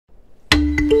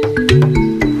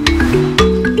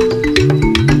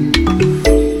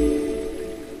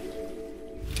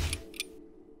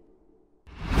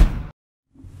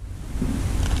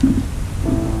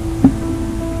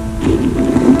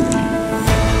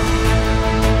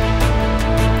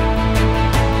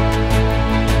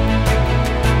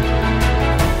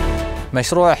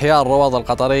مشروع إحياء الروض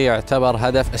القطرية يعتبر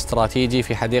هدف استراتيجي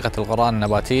في حديقة القرآن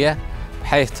النباتية،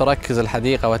 بحيث تركز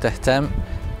الحديقة وتهتم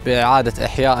بإعادة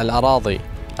إحياء الأراضي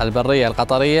البرية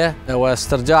القطرية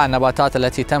واسترجاع النباتات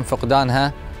التي تم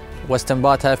فقدانها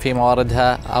واستنباتها في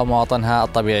مواردها أو مواطنها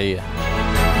الطبيعية.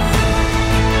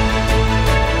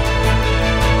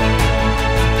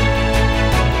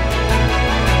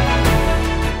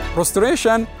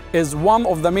 Restoration is one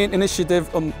of the main initiatives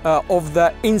of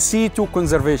the in situ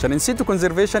conservation. In situ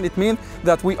conservation, it means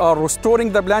that we are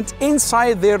restoring the plants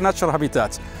inside their natural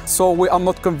habitats. So we are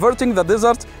not converting the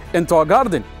desert into a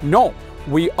garden. No,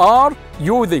 we are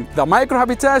using the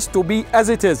microhabitats to be as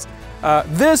it is.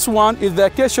 This one is the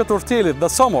acacia tortilla, the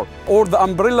summer, or the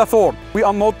umbrella thorn. We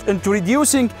are not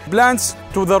introducing plants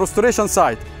to the restoration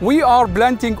site. We are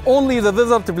planting only the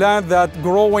desert plant that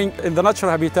growing in the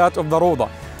natural habitat of the Rawdat.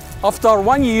 After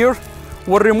 1 year,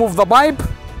 we'll remove the pipe.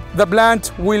 The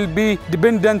plant will be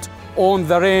dependent on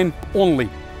the rain only.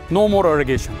 No more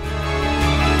irrigation.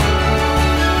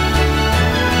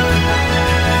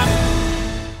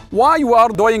 Why we are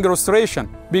doing restoration?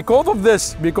 Because of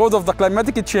this, because of the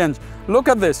climatic change. Look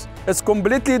at this. It's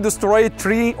completely destroyed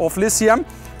tree of lithium.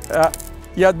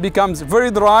 Yet becomes very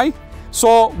dry.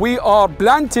 So we are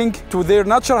planting to their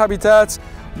natural habitats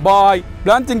by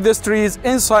planting these trees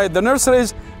inside the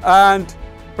nurseries and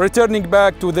returning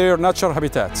back to their natural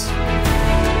habitats.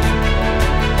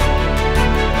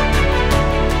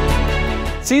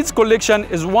 Seeds collection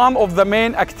is one of the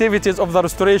main activities of the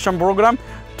restoration program,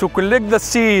 to collect the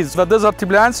seeds, the desert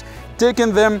plants,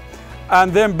 taking them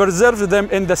and then preserve them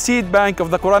in the seed bank of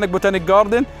the Qur'anic Botanic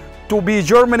Garden to be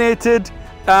germinated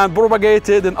and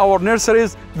propagated in our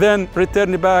nurseries, then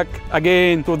return back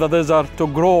again to the desert to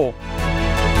grow.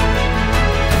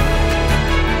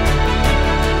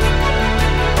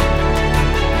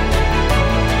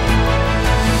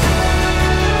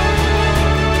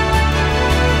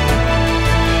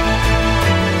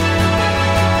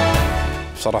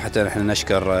 صراحة نحن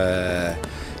نشكر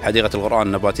حديقة القرآن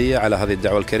النباتية على هذه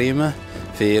الدعوة الكريمة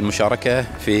في المشاركة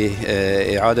في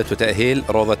إعادة وتأهيل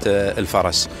روضة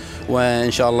الفرس،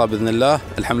 وإن شاء الله بإذن الله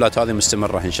الحملات هذه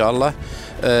مستمرة إن شاء الله،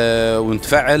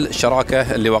 ونتفعل الشراكة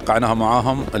اللي وقعناها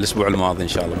معاهم الأسبوع الماضي إن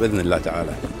شاء الله بإذن الله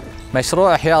تعالى.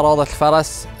 مشروع إحياء روضة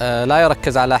الفرس لا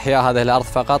يركز على إحياء هذه الأرض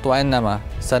فقط، وإنما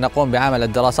سنقوم بعمل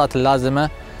الدراسات اللازمة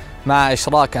مع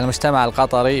إشراك المجتمع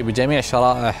القطري بجميع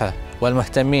شرائحه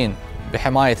والمهتمين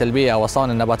بحماية البيئة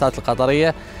وصون النباتات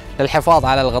القطرية للحفاظ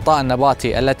على الغطاء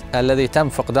النباتي الذي تم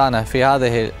فقدانه في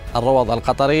هذه الروض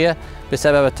القطرية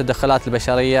بسبب التدخلات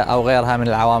البشرية أو غيرها من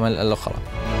العوامل الأخرى.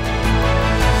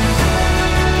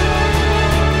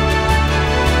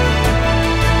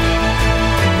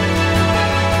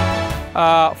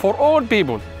 For all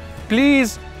people,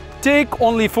 please take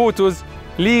only photos,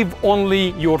 leave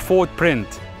only your footprint.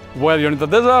 While you're in the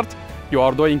desert, you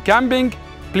are doing camping,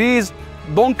 please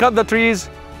don't cut the trees,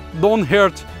 don't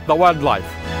hurt the wildlife.